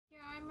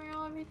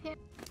repair?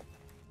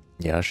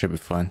 Yeah, I should be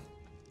fine.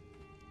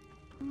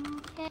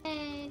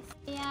 Okay,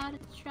 stay out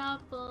of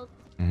trouble.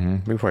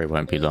 We probably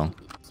won't be long.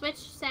 Switch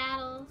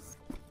saddles.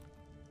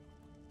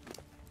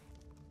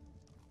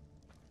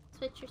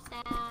 Switch your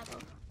saddle.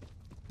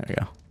 There we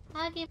go.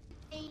 Hug it,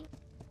 please.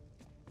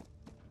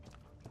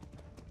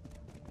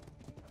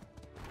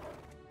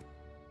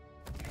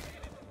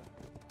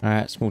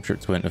 Alright, small trip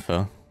to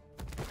Winterfell.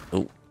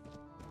 Oh.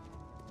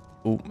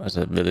 Oh, that's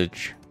a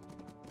village.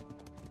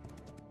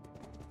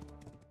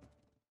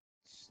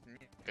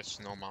 A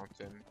snow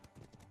mountain.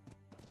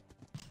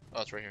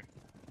 Oh, it's right here.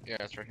 Yeah,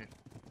 it's right here.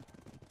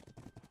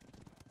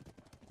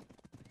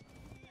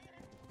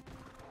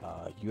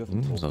 You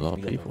haven't told there's a lot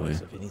me of people otherwise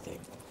here. of anything.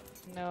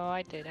 No,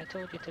 I did. I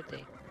told you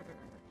today.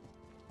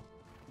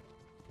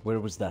 Where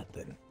was that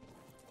then?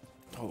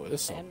 Oh,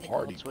 it's a And the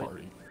party gods would-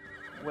 party.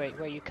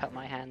 Where you cut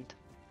my hand.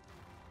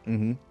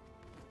 Mm-hmm.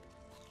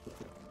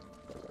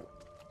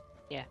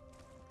 Yeah.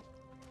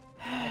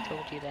 I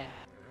told you then.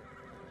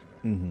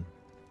 Mm-hmm.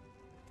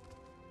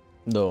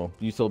 No,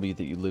 you told me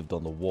that you lived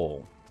on the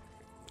wall.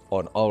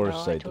 On our No,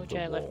 I side of told the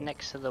you I wall. lived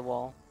next to the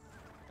wall.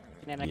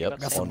 And then I Yep,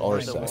 got on sent our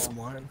to the side.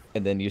 wall.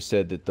 And then you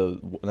said that the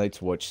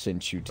Night's Watch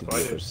sent you to the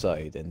other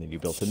side, and then you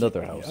built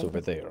another house over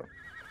there.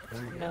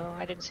 No,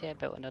 I didn't say I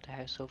built another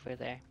house over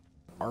there.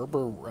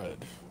 Arbor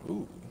Red.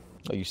 Ooh.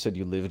 Oh, you said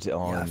you lived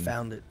on Yeah, I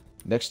found it.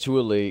 next to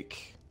a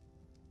lake,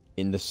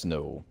 in the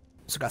snow.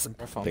 So got some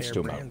Next to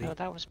a mountain. No,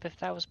 that was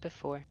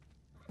before.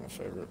 My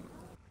favorite.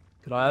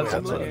 Could I have Wait,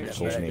 some that's of what that you back?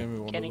 told me. Give me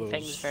one of Getting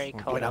things those. very Okay.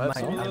 cold. Wait, I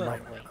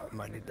outside.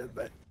 might need that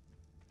back.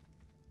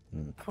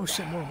 Mm. Oh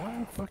shit, more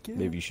wine? Fuck yeah.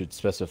 Maybe you should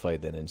specify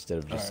then instead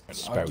of just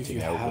Alright, I'll give you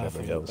spouting out half whatever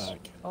of it else.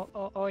 back.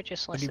 Or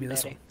just I'll give listen you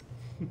this better.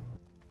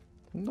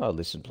 No,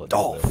 listen plenty.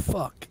 Oh, better.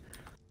 fuck.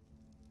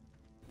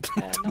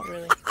 Not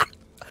really.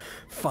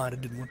 Fine, I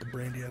didn't want the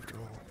brandy after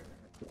all.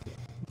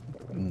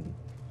 Mm.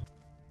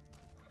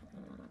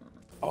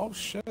 Oh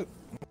shit.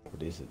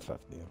 What is it,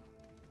 Fafnir?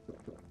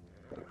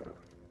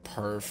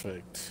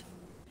 Perfect.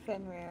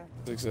 Fenrir.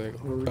 Exactly.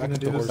 What are we Back gonna to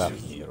do the this?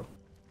 horses. Fafnir.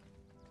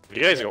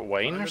 You guys got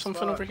wine or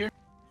something over here?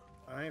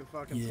 I ain't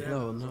fucking Yeah. standing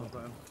No, this no. whole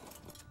time.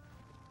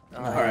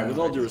 Alright, with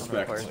all due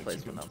respect,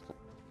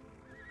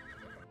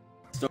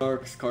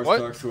 Starks,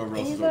 Karstarks, whoever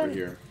else is over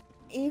here.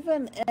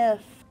 Even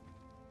if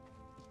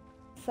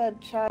said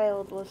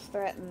child was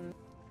threatened,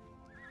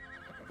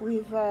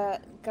 we've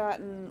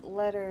gotten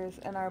letters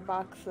in our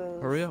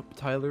boxes. Hurry up,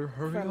 Tyler,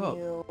 hurry from up.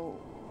 you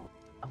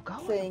I'm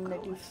going. saying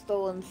that you've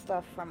stolen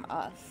stuff from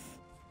us.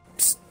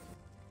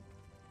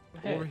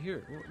 Over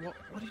here.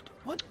 What do you do?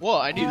 What? Well,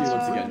 I need Once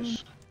to again,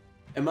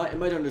 am I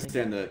to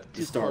understand that the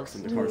Too Starks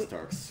and the close.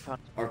 Karstarks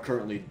are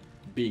currently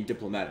being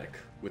diplomatic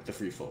with the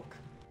Free Folk?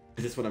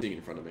 Is this what I'm seeing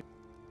in front of me?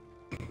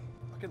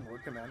 Fucking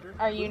Lord Commander?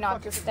 Are you Who the not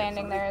fuck just is this?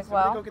 standing there as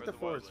Somebody well? Go get the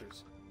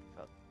foresters.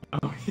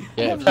 Yeah, if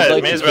Hey, you'd may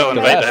like to as well kick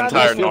invite ass, the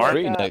entire feel North.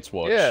 free, Night's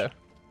Watch. Yeah.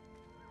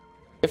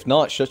 If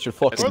not, shut your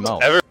fucking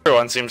mouth.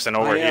 Everyone seems to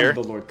know I we're am here.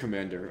 the Lord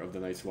Commander of the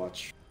Night's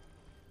Watch.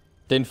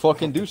 Then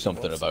fucking do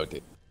something about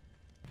it.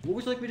 What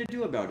would you like me to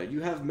do about it?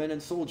 You have men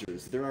and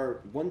soldiers. There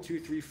are 1, 2,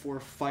 3, 4,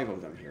 5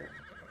 of them here.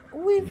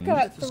 We've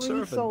got It's a 3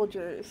 servant.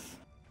 soldiers.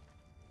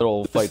 They're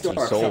all fights are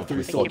Starks have solved 3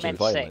 with You soldiers. meant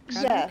violence.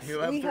 6. Yes, You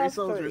have we 3 have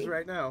soldiers 3.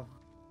 right now.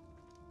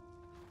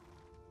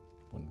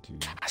 1, 2.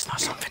 That's not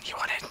something you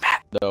want to admit.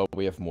 No,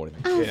 we have more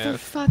than Oh, Yeah. for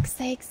fuck's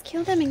sakes,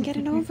 kill them and get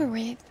it over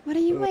with. What are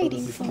you waiting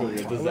This is for?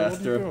 totally a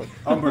disaster.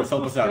 Umbers,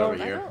 help us out over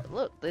here.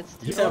 Look, it's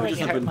These totally savages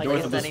have been hurt north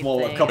like of the anything.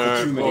 swamp a couple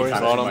too many boys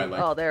times on in my 'em.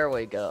 life. Oh, there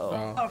we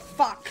go. Oh,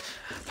 fuck.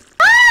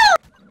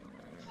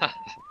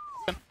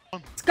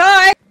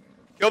 Sky!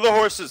 Kill the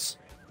horses!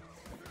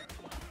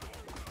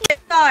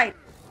 Die.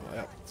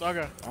 Yeah.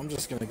 Saga. I'm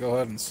just gonna go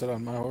ahead and sit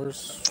on my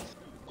horse.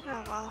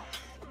 Oh, well.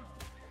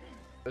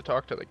 To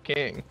talk to the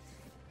king.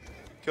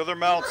 Kill their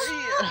mounts.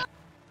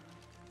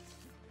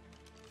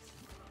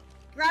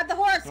 Grab the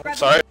horse. Grab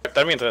Sorry, I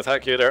didn't mean to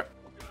attack you there.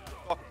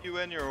 Fuck you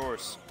and your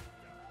horse.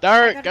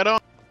 Derek, get on.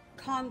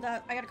 Calm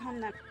down. I gotta calm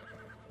down.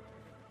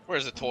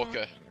 Where's the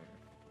talker?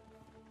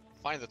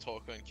 Find the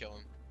talker and kill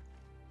him.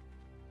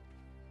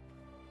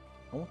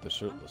 I want the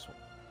shirtless one.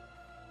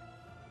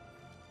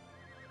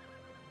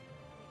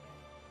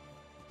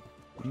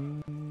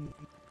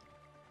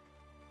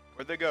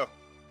 Where'd they go?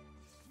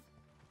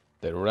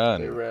 They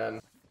ran. They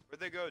ran. Where'd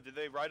they go? Did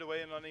they ride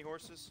away in on any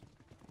horses?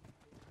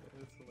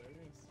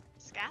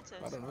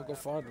 I don't know, go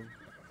find them.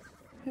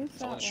 Who's that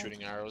Someone's one?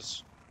 shooting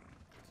arrows.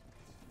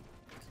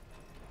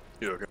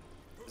 You okay?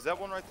 Is that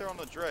one right there on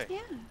the dray? Yeah.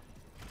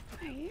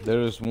 Are you?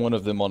 There's one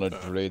of them on a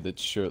dray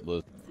that's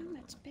shirtless. So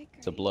much bigger.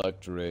 It's a black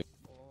dray.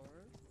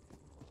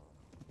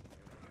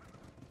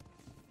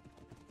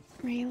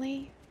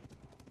 Really?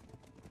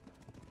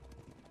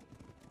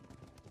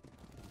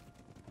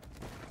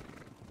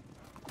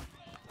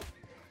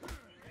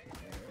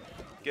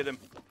 Get him.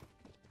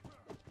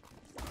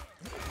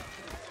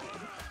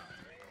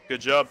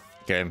 Good job.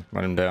 Okay,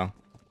 run him down.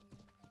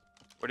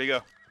 Where'd he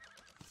go?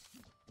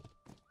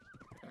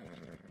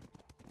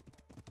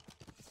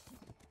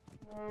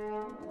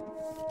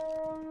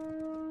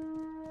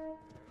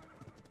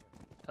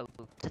 Oh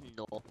to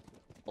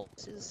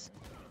noises.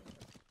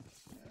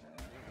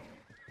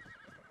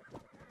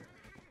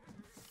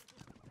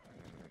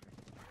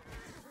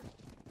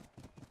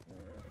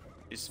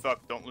 He's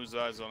fucked. Don't lose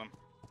eyes on him.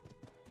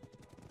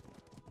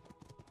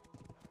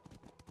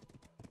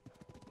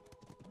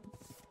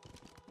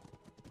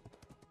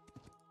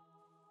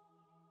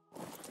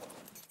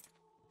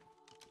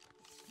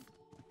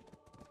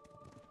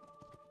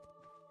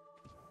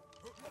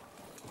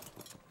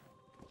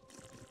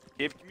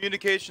 Keep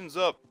communications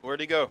up.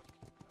 Where'd he go?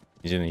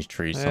 He's in these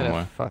trees Where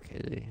somewhere. the fuck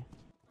is he?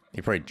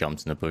 He probably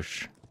jumped in the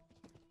bush.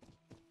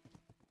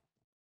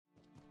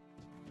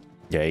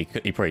 Yeah,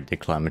 he probably did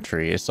climb a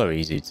tree. It's so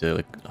easy to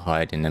like,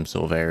 hide in them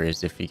sort of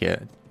areas if you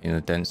get in a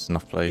dense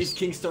enough place. Is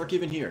King Stark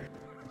even here?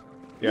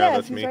 Yeah,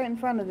 yes, he's right in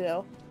front of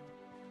you.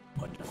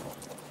 Wonderful.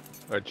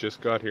 I just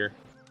got here.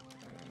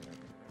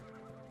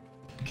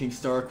 King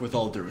Stark, with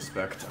all due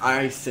respect,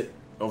 I sit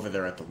over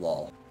there at the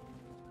wall.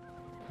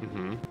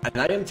 Mm-hmm. And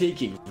I am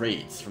taking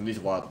raids from these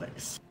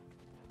wildlings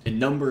in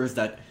numbers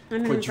that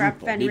I'm gonna grab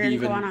quadruple, Fenrir maybe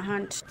and go even on a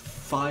hunt.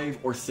 5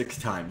 or 6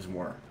 times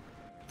more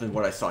than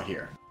what I saw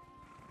here.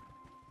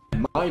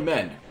 And my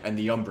men and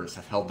the Umbers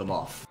have held them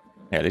off.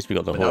 Yeah, at least we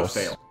got the without horse.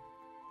 fail.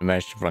 We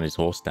managed to run his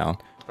horse down.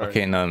 Right.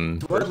 Fucking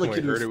I'd like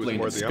you to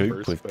explain the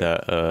scoop with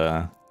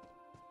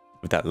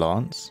that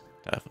lance.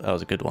 That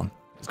was a good one.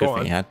 It's a good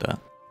thing you had that.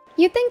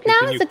 You think now's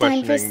Continue the time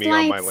for questioning me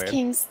on my slights, land.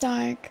 King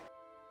Stark?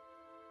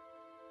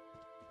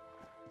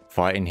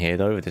 Fighting here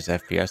though with this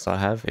FPS I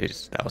have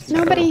that was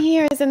Nobody terrible.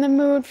 here is in the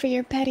mood for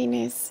your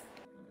pettiness.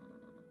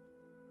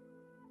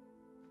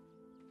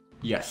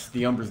 Yes,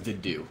 the Umbers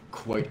did do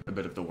quite a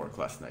bit of the work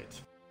last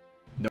night.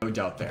 No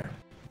doubt there.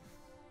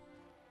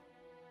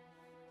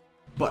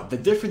 But the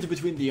difference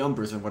between the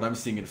Umbers and what I'm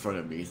seeing in front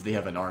of me is they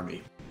have an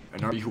army.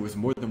 An army who is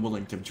more than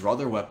willing to draw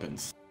their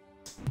weapons,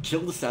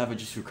 kill the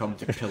savages who come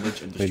to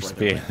pillage and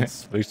destroy their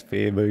lands. Blue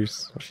spear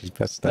moose. She's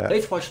best The at.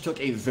 Night's Watch took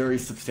a very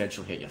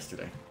substantial hit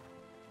yesterday.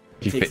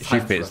 She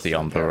fits the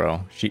Umber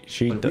role.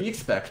 But we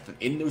expect that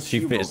in those she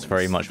few fits moments,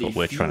 very much the what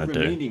we're few trying to do.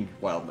 remaining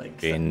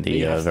wildlings Being that may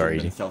have the stood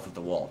very south of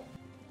the wall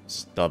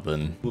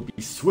stubborn will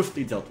be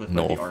swiftly dealt with by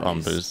North the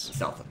armies Umbers.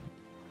 south of.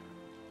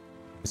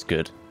 It's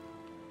good.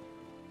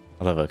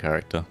 I love her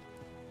character.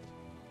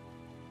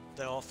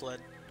 They all fled.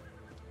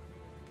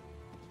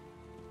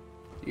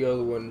 The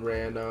other one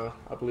ran, I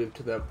believe,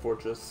 to that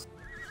fortress.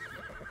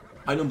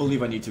 I don't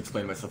believe I need to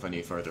explain myself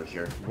any further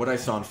here. What I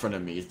saw in front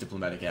of me is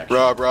diplomatic action.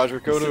 Rob, Roger,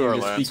 go Sitting to our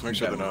here lands. speaking Make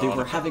sure to they're them, not They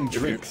were on it. having If you-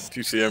 drinks. If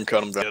you see him,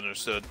 cut him down.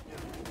 Understood.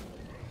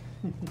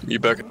 You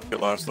back at the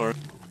last Lord.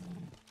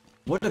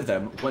 One of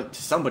them went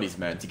to somebody's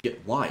man to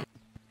get wine.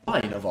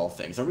 Wine, of all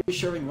things. Are we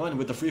sharing wine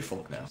with the free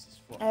folk now?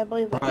 I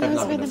believe I have Those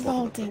not were been the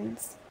informed of them.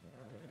 Boltons.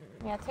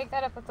 Yeah, take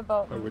that up with the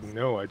boat. I wouldn't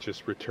know. I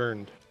just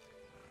returned.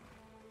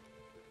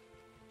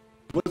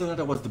 Whether or not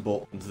it was the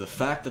Boltons, the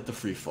fact that the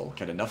free folk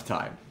had enough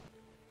time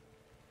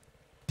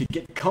to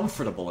get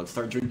comfortable and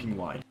start drinking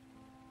wine,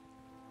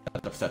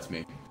 that upsets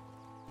me.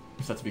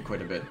 Upsets me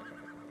quite a bit.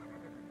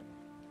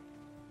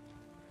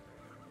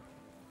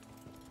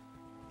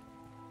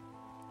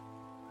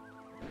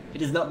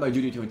 It is not my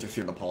duty to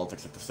interfere in the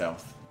politics of the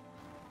South.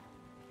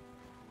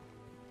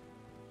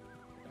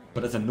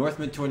 But as a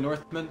Northman to a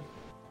Northman,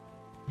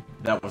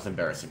 that was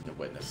embarrassing to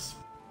witness.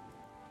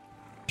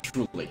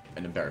 Truly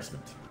an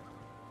embarrassment.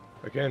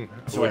 Again,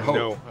 I So I wouldn't hope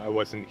know. I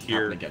wasn't Happen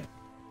here. again.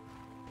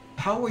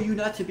 How are you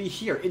not to be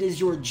here? It is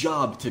your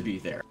job to be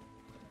there.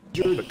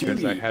 Your Because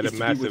duty I had is a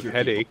to be with massive your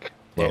headache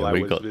people. while I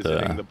we was got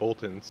visiting the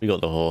Boltons. We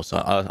got the horse.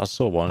 I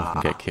saw one of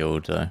them get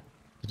killed though.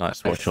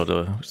 Nice watch all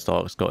the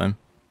Starks got him.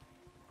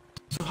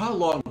 So how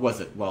long was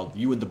it while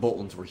you and the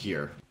Boltons were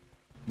here,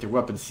 their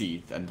weapons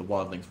seethed, and the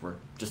Wildlings were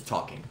just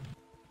talking?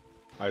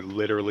 I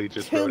literally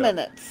just 2 rode up.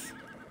 minutes.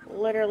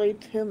 Literally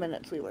 2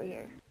 minutes we were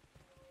here.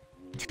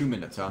 2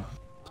 minutes, huh?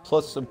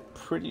 Plus, I'm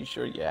pretty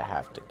sure you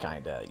have to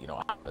kind of,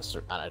 have a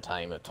certain amount of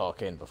time of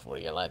talking before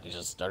you let you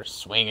just start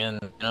swinging,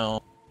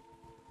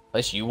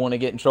 Unless you want to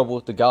get in trouble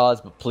with the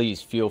gods, but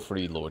please feel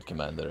free, Lord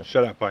Commander.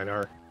 Shut up,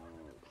 Einar.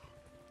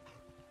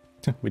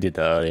 We did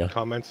that earlier.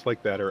 Comments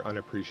like that are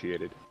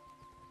unappreciated.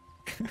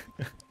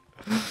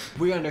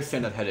 We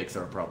understand that headaches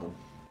are a problem.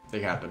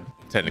 They happen.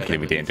 Technically,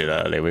 we didn't do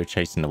that earlier. We were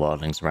chasing the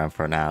wildlings around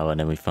for an hour, and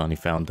then we finally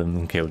found them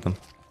and killed them.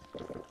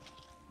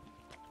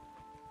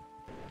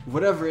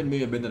 Whatever it may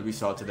have been that we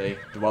saw today,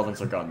 the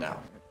Wildlings are gone now.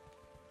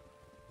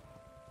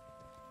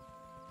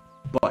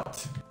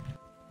 But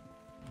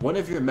one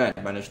of your men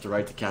managed to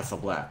ride to Castle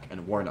Black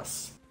and warn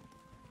us.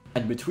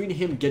 And between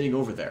him getting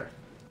over there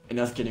and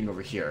us getting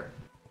over here,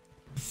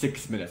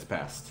 6 minutes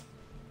passed.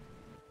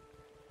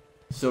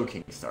 So,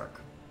 King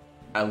Stark,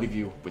 I'll leave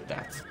you with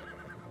that.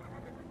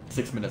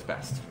 6 minutes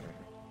passed.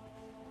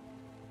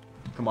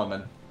 Come on,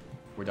 men.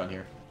 We're done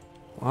here.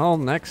 Well,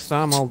 next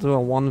time I'll do a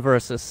 1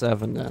 versus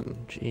 7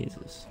 then.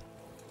 Jesus.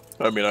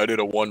 I mean, I did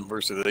a 1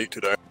 versus 8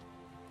 today.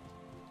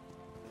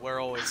 We're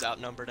always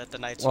outnumbered at the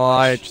Night's Well,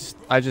 Watch.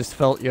 I just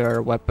felt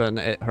your weapon.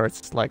 It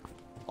hurts like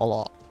a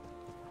lot.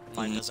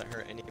 Mine doesn't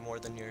hurt any more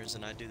than yours,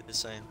 and I do the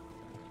same.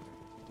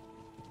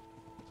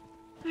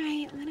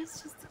 Alright, let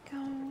us just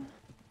go.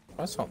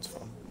 That sounds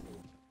fun.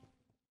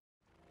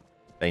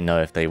 They know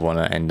if they want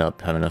to end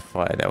up having a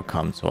fight, they'll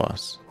come to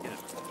us.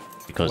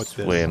 Because What's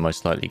this? we're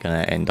most likely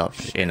going to end up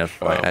in a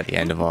fight at the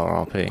end of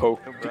our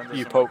RP.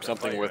 You poke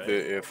something with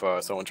it if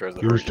someone tries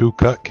to Yours hurt you. to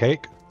cut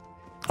cake?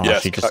 Oh,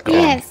 Yes, she just cut got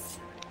on. Yes,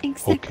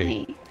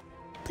 exactly.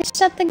 Please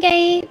shut the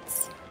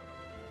gates.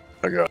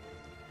 Okay.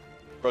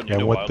 Bro, you And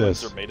know what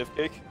wildlings this? are made of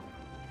cake?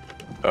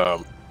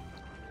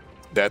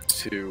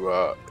 That's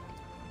to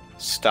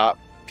stop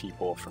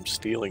people from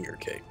stealing your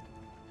cake.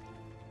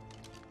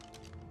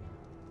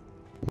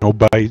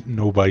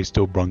 Nobody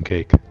still brung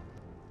cake.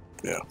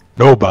 Yeah.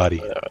 Nobody.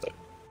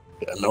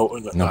 Yeah,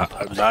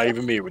 not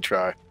even me would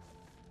try.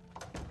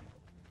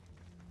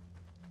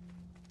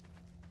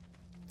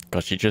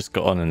 God, she just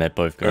got on and they're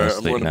both going to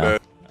I'm sleep going to now.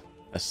 bed.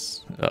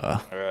 That's,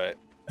 Alright.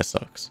 that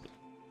sucks.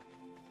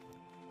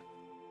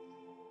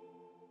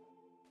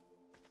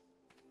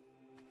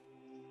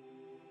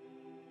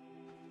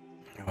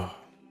 Oh.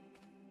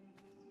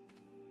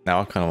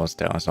 Now I kind of want to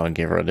stay on, so I'll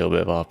give her a little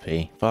bit of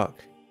RP. Fuck.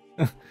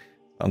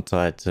 I'm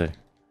tired too.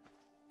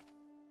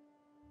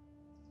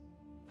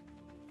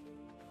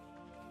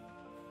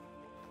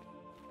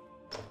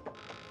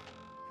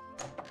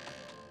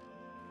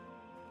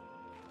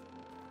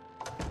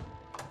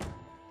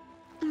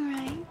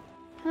 Alright.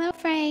 Hello,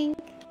 Frank.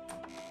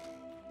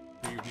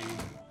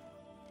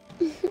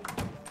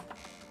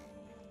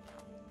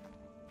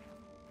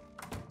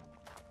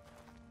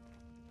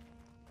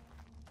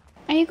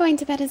 Are you going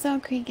to bed as well,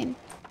 Cregan?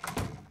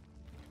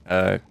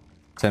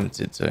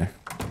 Tempted to.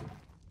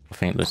 I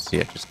think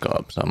Lucia just got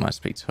up, so I might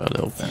speak to her a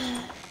little bit.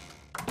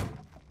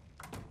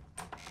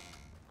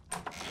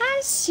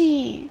 Has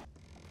she?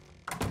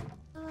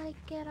 Like,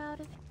 get out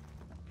of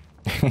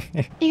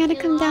You gotta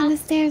come down the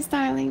stairs,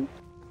 darling.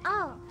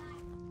 Oh.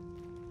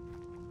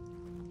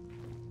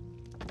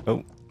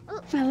 Oh.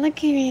 Well, look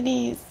who it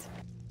is.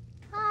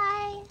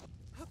 Hi.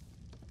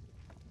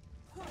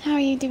 How are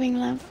you doing,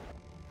 love?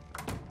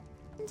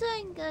 I'm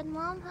doing good,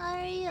 Mom. How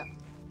are you?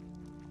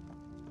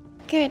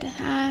 Good.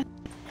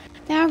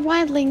 There are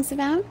wildlings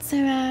about,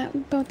 so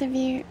both of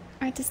you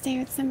are to stay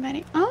with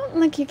somebody. Oh,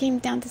 look, you came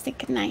down to say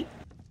goodnight.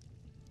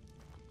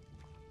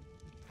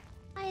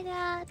 Hi,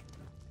 Dad.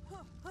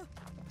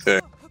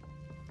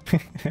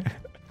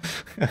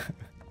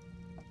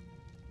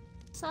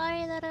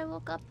 Sorry that I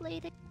woke up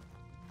late.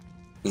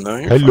 No,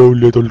 you're Hello,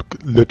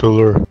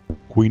 littler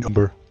Queen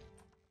Umber.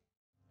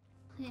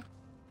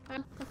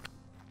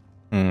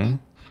 Hmm.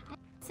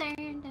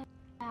 Concerned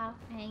about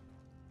Frank.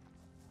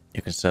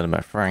 You can send him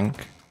at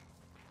Frank.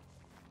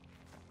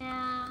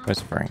 Yeah.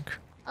 Where's Frank?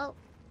 Oh.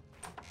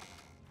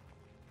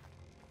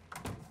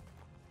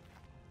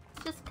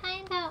 Just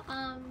kind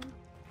of,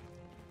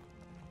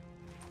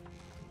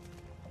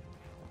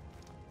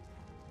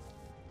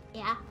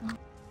 yeah.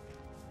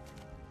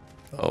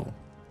 Oh.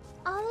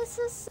 Oh, this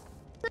is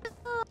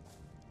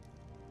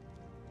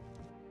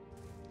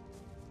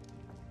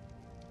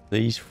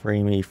Please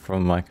free me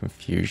from my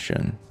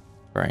confusion,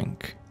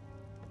 Frank.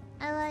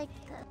 I like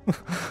this.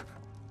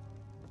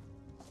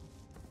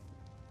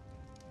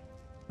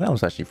 That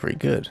was actually pretty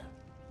good.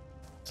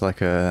 It's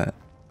like a,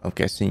 I'm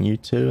guessing you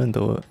two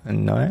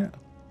and Knight.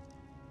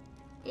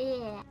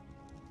 Yeah.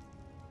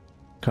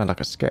 Kind of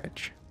like a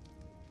sketch.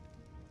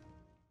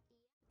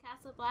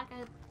 Castle Black,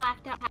 I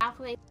blacked out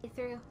halfway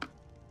through.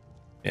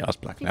 Yeah, I was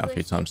blacking out a Super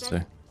few times too.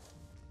 stupid.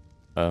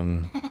 I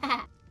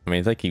mean,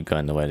 if they keep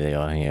going the way they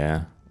are,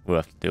 yeah, we'll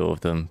have to deal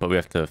with them. But we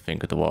have to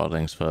think of the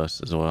wildlings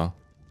first as well.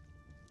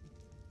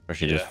 Or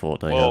she just thought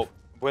they Well,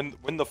 have.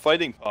 when the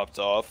fighting popped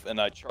off and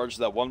I charged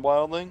that one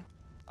wildling,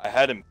 I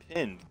had him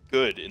pinned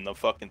good in the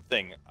fucking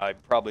thing. I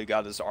probably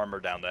got his armor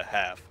down to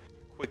half.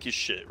 Quick as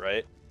shit,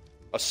 right?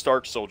 A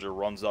Stark soldier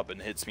runs up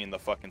and hits me in the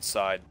fucking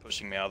side,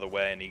 pushing me out of the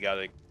way, and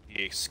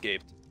he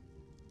escaped.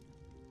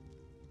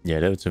 Yeah,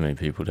 there were too many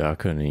people there. I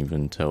couldn't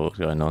even tell what was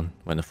going on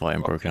when the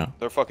fighting broke out.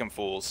 They're fucking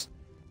fools.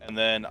 And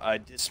then I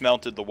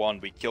dismounted the one,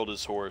 we killed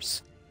his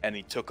horse, and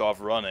he took off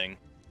running,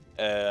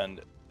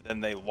 and then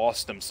they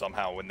lost him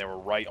somehow when they were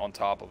right on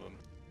top of him.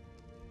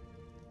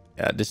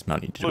 Yeah, this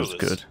man was Clueless.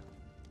 good.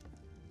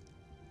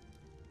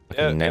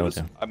 Yeah, it nailed was,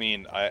 him. I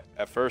mean,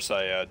 at first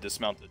I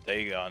dismounted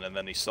Dagon, and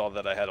then he saw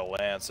that I had a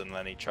lance, and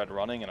then he tried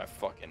running, and I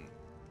fucking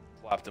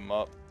clapped him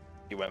up.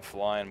 He went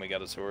flying, we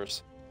got his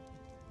horse.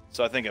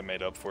 So I think I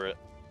made up for it.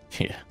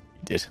 Yeah,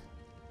 he did.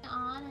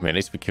 I mean, at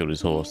least we killed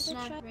his horse.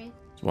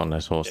 It's one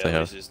less horse Yeah, they at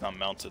have. least he's not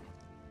mounted.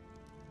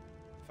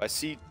 If I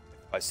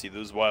see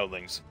those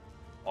wildlings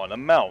on a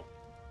mount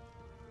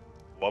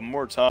one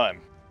more time,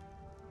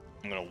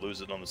 I'm gonna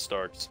lose it on the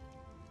Starks.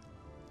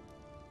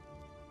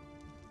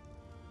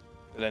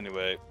 But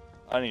anyway,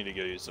 I need to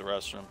go use the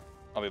restroom.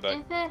 I'll be back.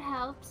 If it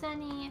helps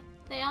any,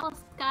 they all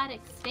got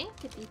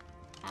extinct if you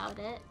think about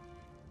it.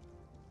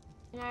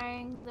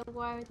 During the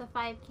War of the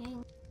Five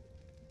Kings.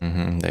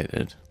 Mm-hmm, they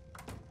did.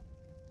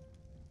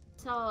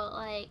 So,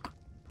 like,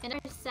 it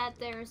never said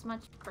there was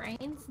much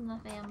brains in the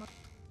family.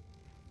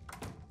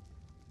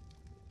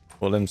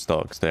 Well, them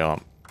Starks, they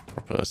aren't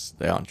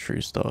true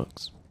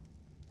Starks.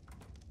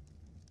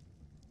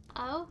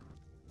 Oh?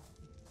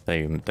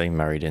 They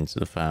married into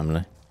the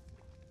family.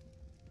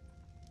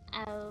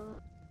 Oh.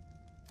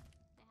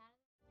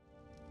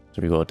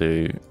 So we gotta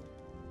do.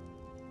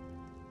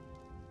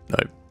 No,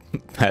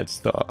 bad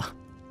start.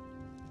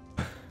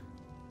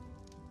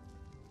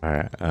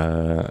 Alright,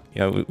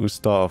 yeah, we'll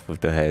start off with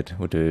the head.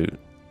 We'll do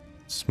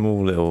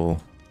small little.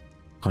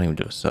 Can't even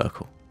do a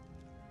circle.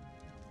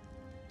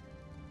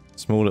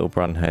 Small little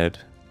brunt head.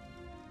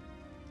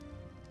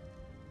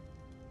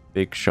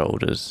 Big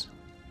shoulders.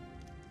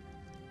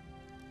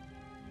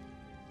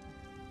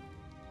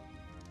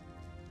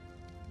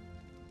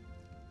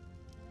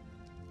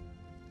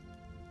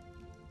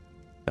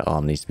 The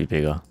arm needs to be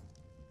bigger.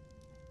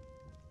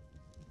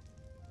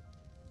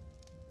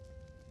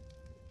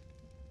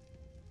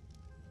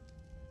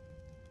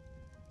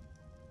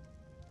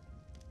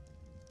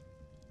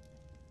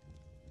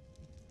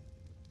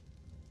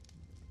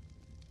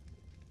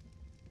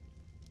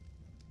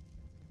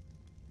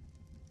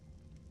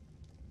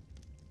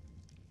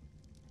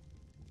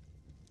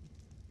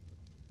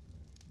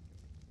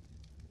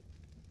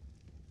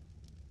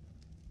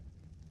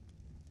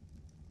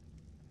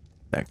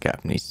 That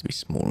gap needs to be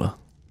smaller.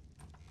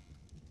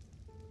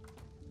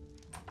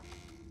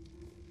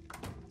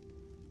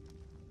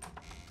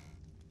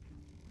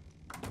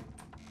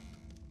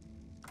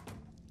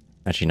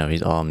 Actually, no,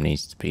 his arm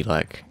needs to be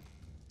like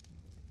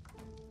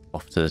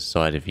off to the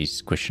side if he's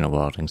squishing a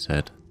wildling's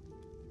head.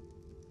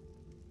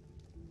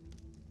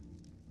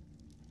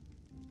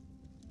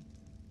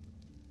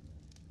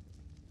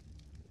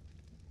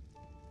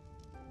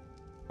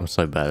 I'm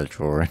so bad at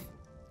drawing.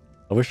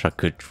 I wish I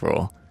could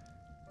draw.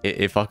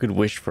 If I could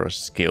wish for a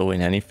skill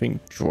in anything,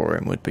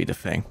 drawing would be the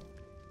thing.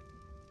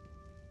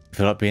 I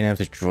feel like being able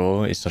to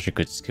draw is such a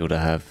good skill to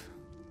have.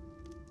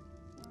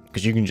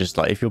 Because you can just,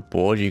 like, if you're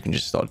bored, you can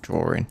just start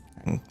drawing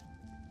and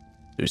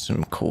do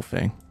some cool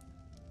thing.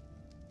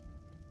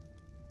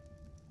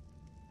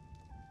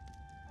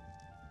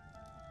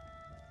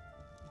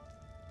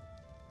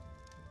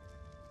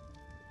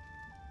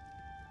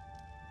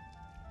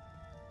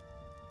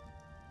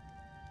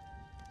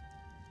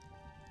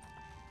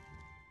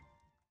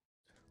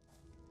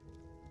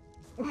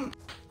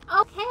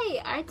 Okay,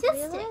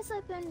 artistic. I realize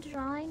I've been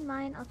drawing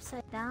mine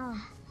upside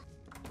down.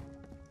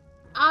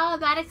 Oh,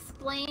 that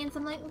explains.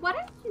 I'm like, what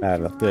are you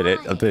I'll do it.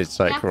 I'll do it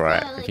so You have to,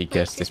 right like, if you put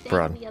guess your this thing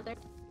brun. together.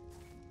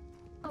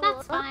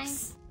 That's fine.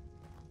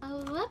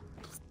 Oh,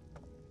 whoops.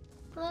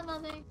 Hello,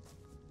 mother.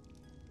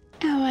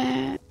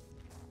 Oh,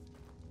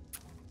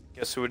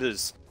 Guess who it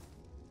is?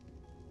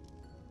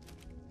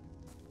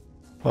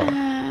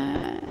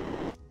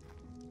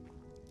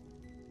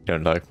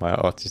 Don't like my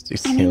artistic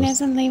I mean, skills.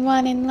 there's only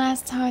one in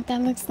Last Heart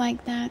that looks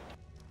like that.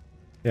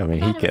 Yeah, I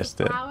mean, he guessed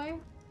it. Flower?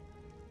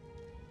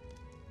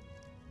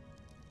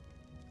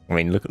 I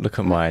mean, look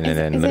at mine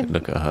and then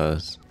look at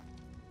hers.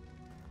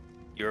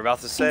 You were about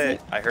to say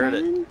it. I heard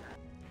it.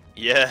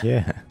 Yeah.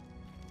 Yeah.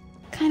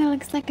 Kind of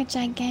looks like a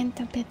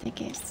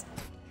Gigantopithecus.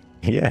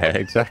 Yeah,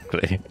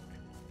 exactly.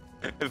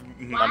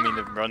 I mean,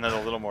 if Run had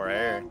a little more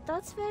hair.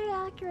 That's very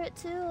accurate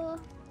too.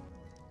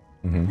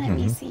 Let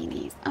me see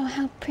these. Oh,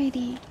 how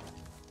pretty.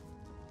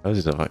 Those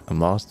is like a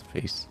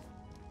masterpiece.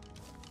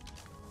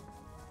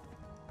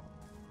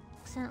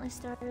 Accidentally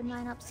started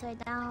mine upside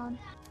down.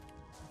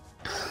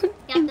 You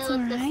have It's to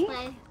look this alright.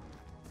 way.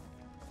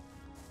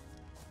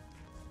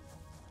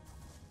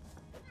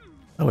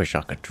 I wish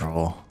I could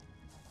draw.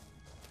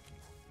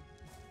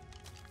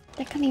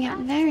 They're coming out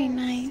very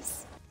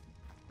nice.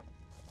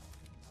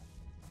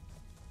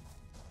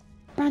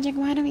 Project,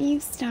 why don't you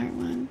start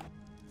one?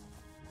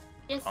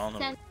 Just I don't know,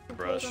 send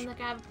brush. on the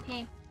grab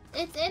paint.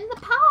 It's in the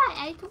pot.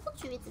 I told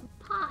you it's in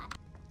the pot.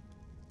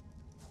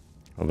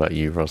 What about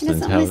you,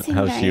 Rosalind? doesn't listen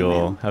very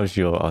well. How's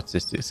your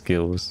artistic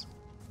skills?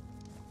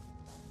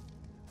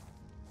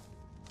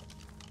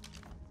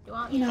 You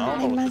want You me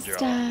know,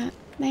 to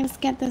they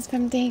must get this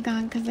from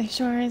Dagon, because they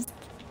sure as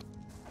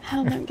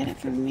hell don't get it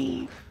from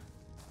me.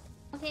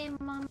 Okay,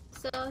 Mom.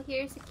 So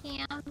here's a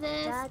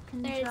canvas. Dad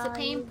can There's a draw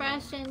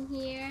paintbrush in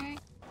here.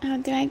 Oh,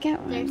 do I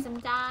get There's one? some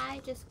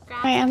dye. Just grab.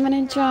 Alright, it I'm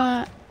and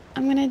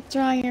gonna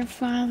draw your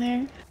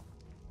father.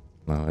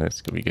 Oh,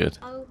 that's gonna be good.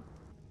 Oh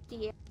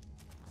dear.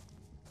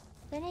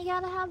 Then you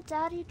gotta have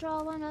Daddy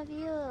draw one of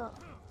you.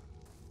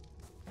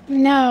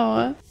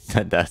 No.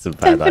 That's a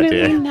bad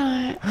Definitely idea.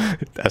 not.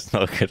 That's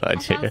not a good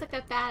That sounds idea. like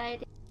a bad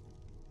idea.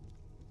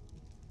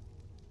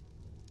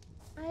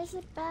 Why is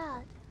it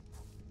bad?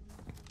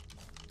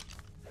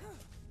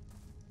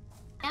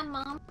 Yeah,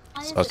 Mom.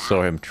 Why is I it saw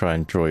out? him try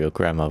and draw your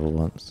grandmother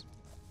once.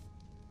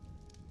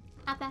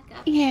 Hop back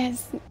up.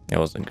 Yes. It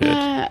wasn't good.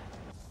 Sure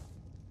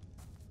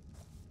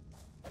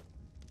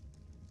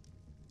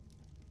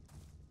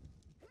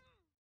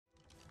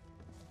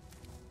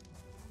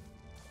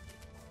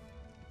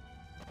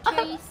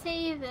you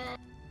save it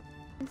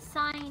and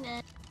sign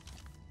it.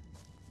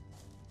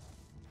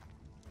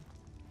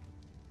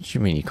 What do you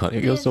mean you can't?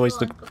 It Yours is always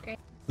the look. one, okay.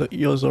 Look,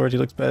 yours already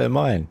looks better than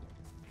mine.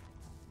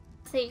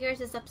 So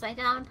yours is upside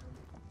down.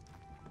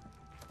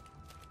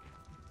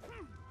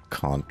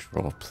 Can't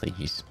draw,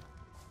 please.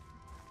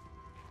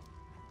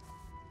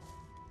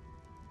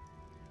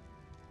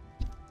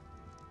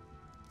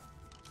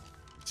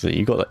 So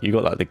you got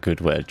like the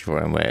good way of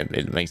drawing where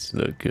it makes it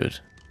look good.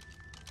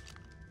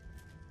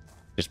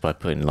 Just by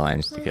putting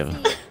lines together.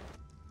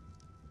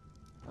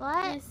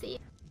 What? Let's see.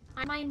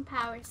 Our mind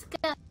powers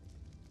go.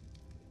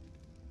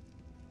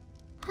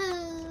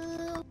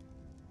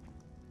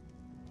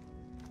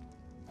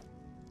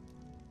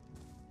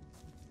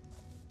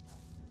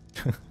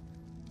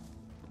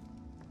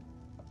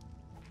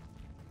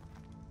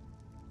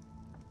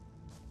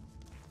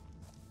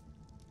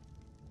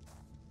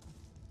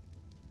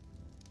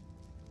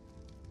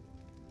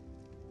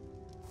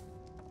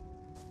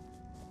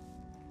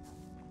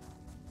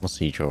 What's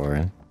he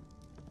drawing?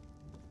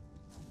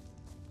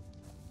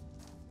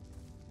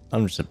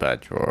 I'm just a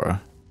bad drawer.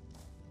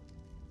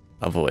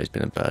 I've always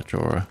been a bad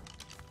drawer.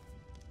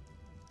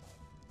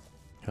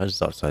 I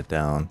was upside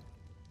down.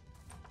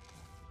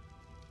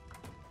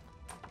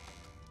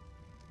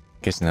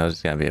 Guessing that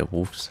was gonna be a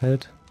wolf's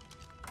head.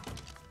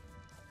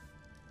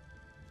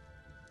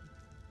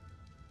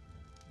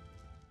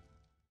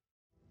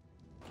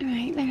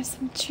 Right, there's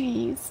some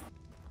trees.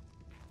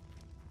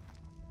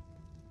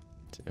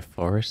 Is it a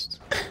forest?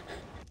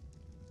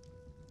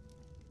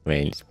 I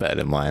mean, it's better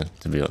than mine,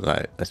 to be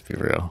like, let's be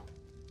real.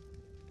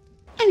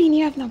 I mean,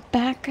 you have no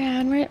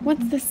background.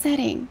 What's the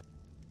setting?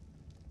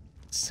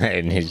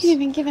 Setting You is... didn't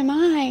even give him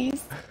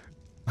eyes.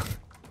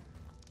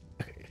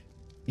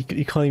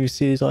 You can't even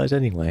see his eyes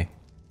anyway.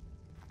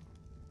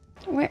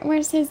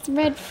 Where's his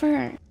red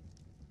fur?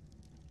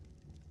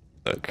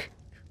 Look.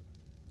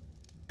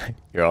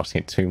 You're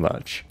asking too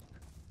much.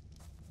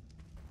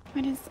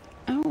 What is...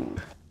 Oh.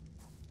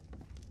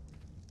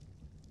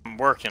 I'm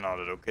working on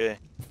it, okay?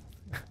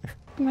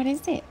 What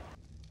is it?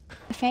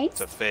 A face?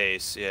 It's a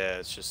face, yeah,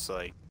 it's just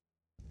like...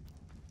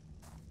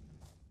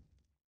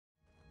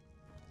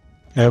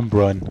 And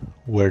Brun,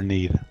 where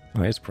need.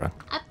 Where's Brun?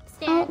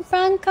 Upstairs. Oh,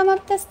 Bron, come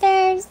up the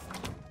stairs.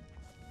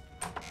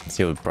 Let's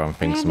see what Brun We're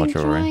thinks so having much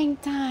already. drawing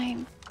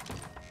time.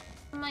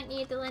 I might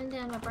need to lend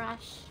him a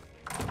brush.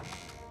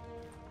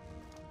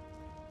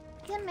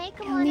 You can make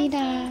him He'll one need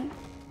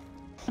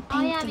if a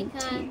Oh yeah, we painting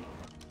could. too.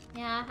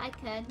 Yeah, I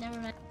could. Never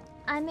mind.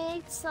 I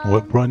made some.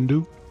 What Brun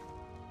do?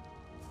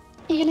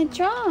 You're gonna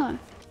draw.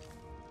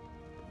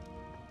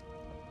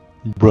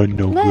 Brun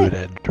no Look. good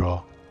at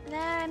draw. There,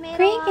 I made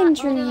Reagan a lot.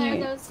 drew There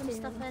you. goes some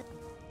stuff in.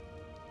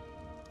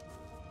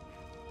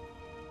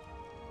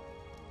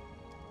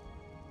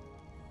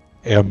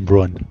 And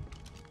Brun.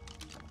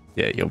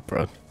 Yeah, you're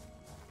Brun.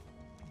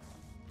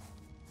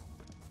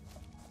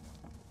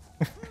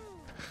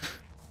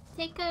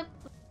 Take a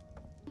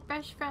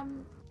brush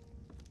from.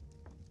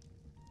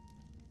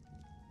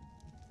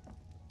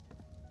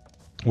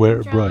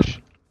 Where Draw.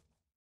 brush?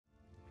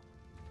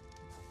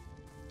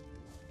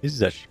 This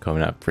is actually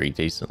coming out pretty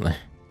decently.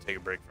 Take a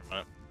break for a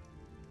minute.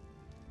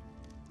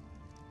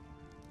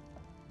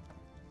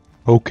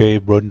 Okay,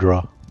 Brun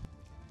draw.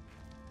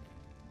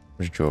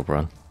 Where's draw,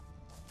 Brun?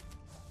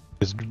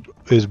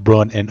 Is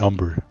Brun and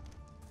Umber.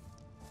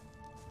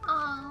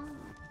 Oh,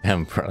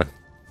 And Brun.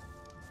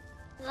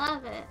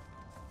 love it.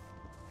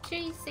 Sure,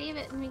 you save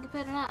it and we can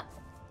put it up.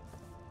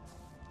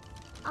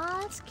 Oh,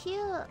 that's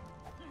cute.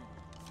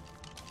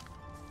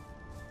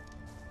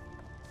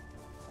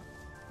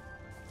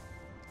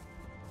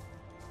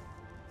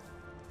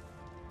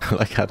 I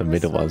like how the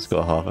middle one's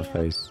got half a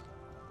face.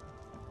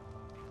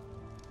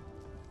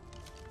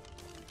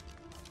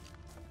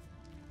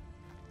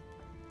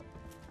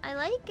 I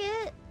like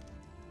it.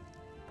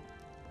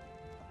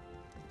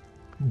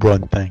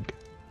 Brun thank.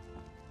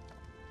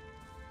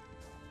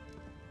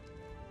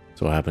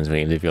 That's what happens when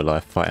you live your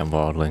life fighting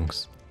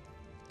wildlings.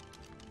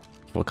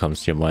 What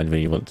comes to your mind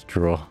when you want to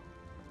draw?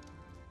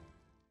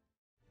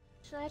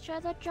 Should I try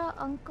to draw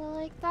Uncle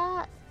like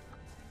that?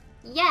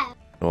 Yeah.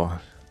 Or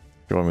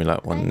draw me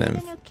like one I of need them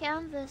a new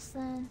canvas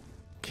then.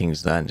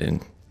 King's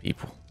Landing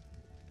people.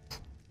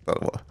 I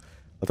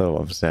don't know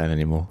what I'm saying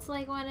anymore. It's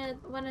like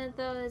one of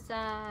those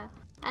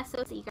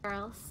SOC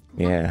girls.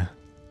 Yeah.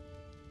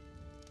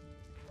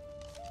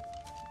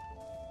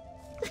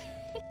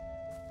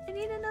 I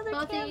need another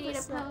Both of you need a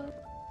canvas. then. pose.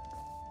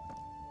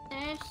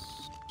 There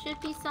should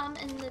be some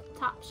in the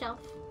top shelf.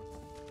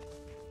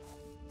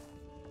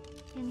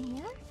 In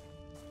here?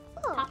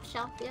 Oh. Top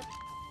shelf, yep.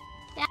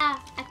 Yeah,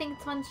 I think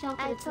it's one shelf,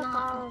 but I it's took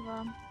not. all of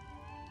them.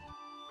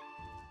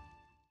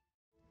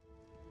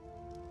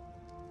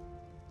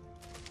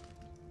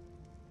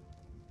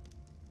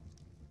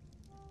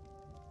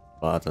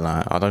 But I don't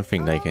know. I don't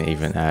think they can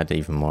even add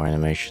even more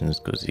animations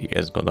because he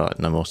has got like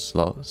no more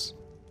slots.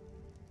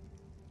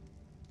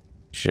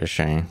 It's a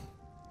shame.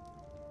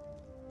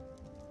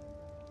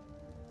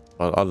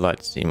 But I'd like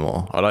to see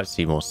more. I'd like to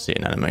see more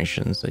sitting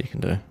animations that you can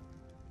do.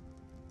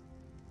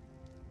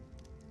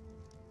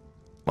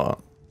 But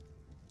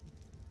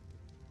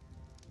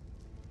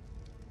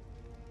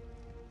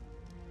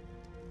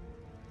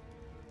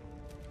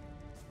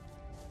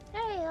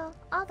There you go.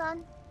 All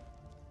done.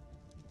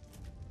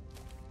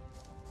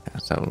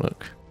 let's have a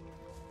look.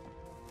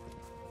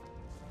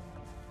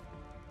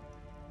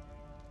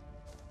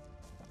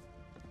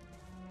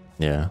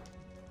 Yeah.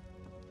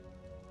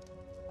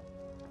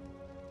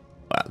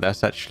 Wow,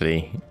 That's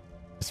actually...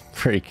 It's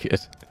pretty good.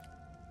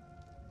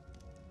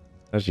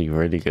 Actually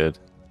really good.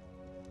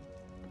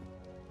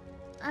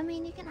 I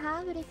mean, you can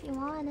have it if you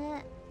want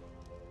it.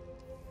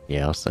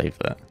 Yeah, I'll save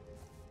that.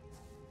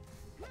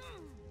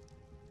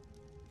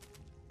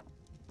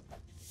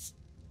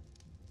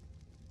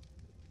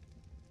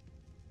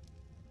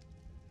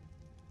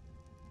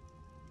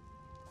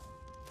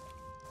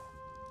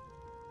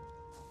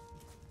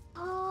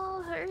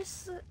 Oh,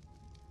 hers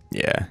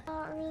Yeah.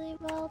 not really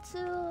well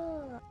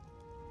too.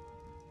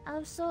 I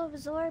was so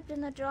absorbed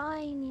in the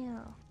drawing you.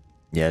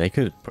 Yeah, they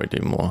could probably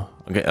do more.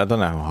 Okay, I don't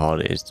know how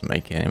hard it is to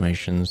make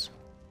animations.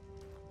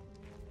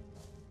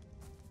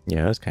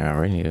 Yeah, this came out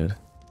really good.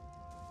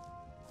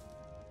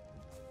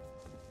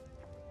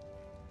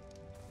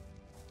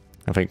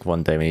 I think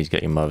one day we need to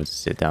get your mother to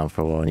sit down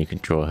for a while and you can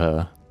draw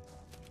her.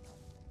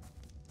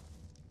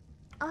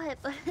 Alright,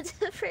 but a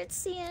different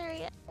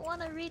scenery. I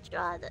want to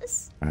redraw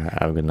this. Alright,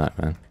 have a good night,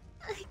 man.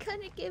 I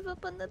kind of gave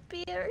up on the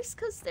bears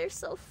because they're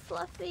so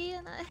fluffy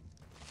and I...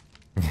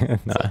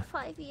 No. Take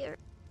 5 years.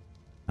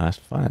 That's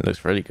fine, it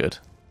looks really good.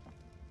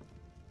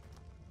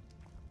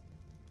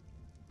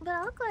 But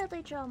I'll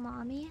gladly draw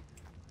mommy.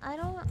 I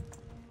don't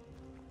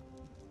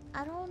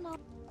know.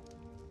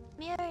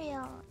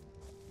 Muriel.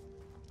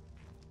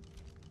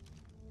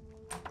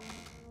 I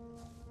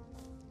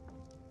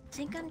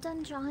think I'm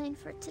done drawing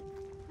for today.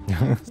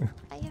 I'm just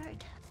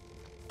tired.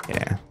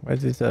 Yeah, where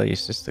did your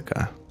sister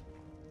go? I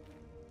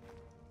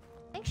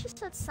think she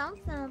said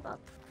something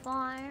about the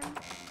farm.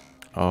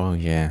 Oh,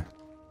 yeah.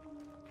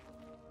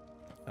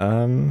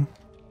 When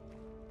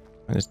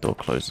is door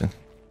closing?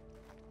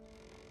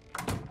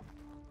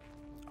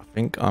 I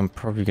think I'm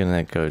probably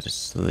gonna go to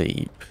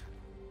sleep.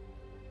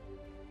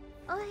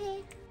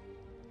 Okay.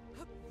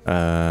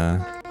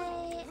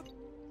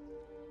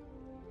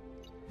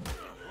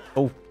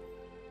 Oh.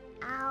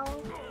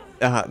 Ow.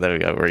 Ah, there we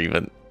go, we're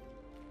even.